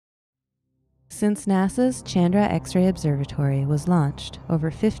Since NASA's Chandra X-ray Observatory was launched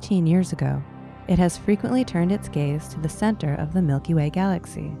over 15 years ago, it has frequently turned its gaze to the center of the Milky Way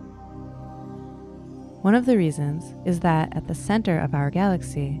galaxy. One of the reasons is that at the center of our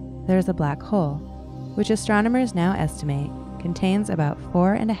galaxy, there is a black hole, which astronomers now estimate contains about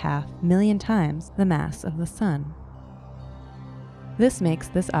 4.5 million times the mass of the Sun. This makes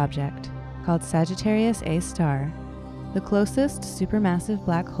this object, called Sagittarius A star, the closest supermassive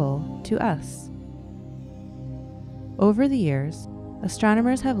black hole to us. Over the years,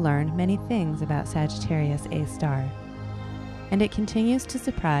 astronomers have learned many things about Sagittarius A star, and it continues to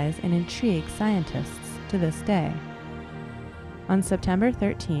surprise and intrigue scientists to this day. On September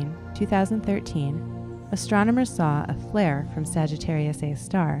 13, 2013, astronomers saw a flare from Sagittarius A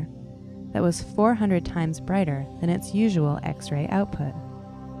star that was 400 times brighter than its usual X-ray output.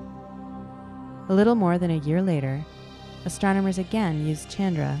 A little more than a year later, astronomers again used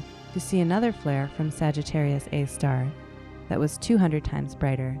Chandra to see another flare from Sagittarius A star that was 200 times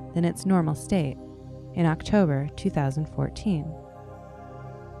brighter than its normal state in October 2014.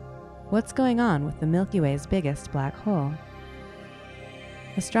 What's going on with the Milky Way's biggest black hole?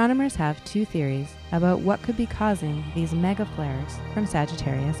 Astronomers have two theories about what could be causing these mega flares from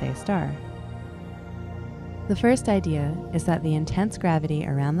Sagittarius A star. The first idea is that the intense gravity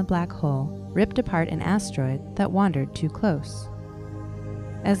around the black hole ripped apart an asteroid that wandered too close.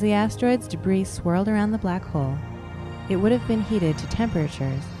 As the asteroid's debris swirled around the black hole, it would have been heated to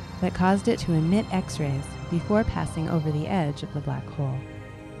temperatures that caused it to emit X-rays before passing over the edge of the black hole.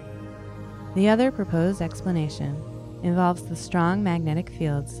 The other proposed explanation involves the strong magnetic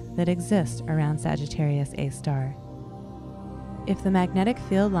fields that exist around Sagittarius A star. If the magnetic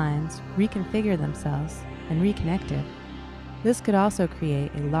field lines reconfigure themselves and reconnected, this could also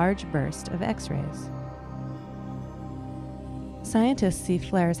create a large burst of X-rays. Scientists see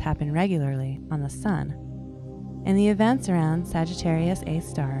flares happen regularly on the Sun, and the events around Sagittarius A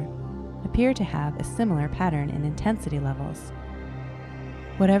star appear to have a similar pattern in intensity levels.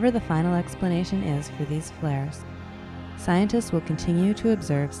 Whatever the final explanation is for these flares, scientists will continue to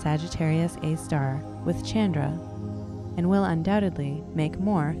observe Sagittarius A star with Chandra and will undoubtedly make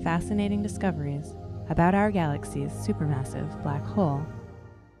more fascinating discoveries about our galaxy's supermassive black hole.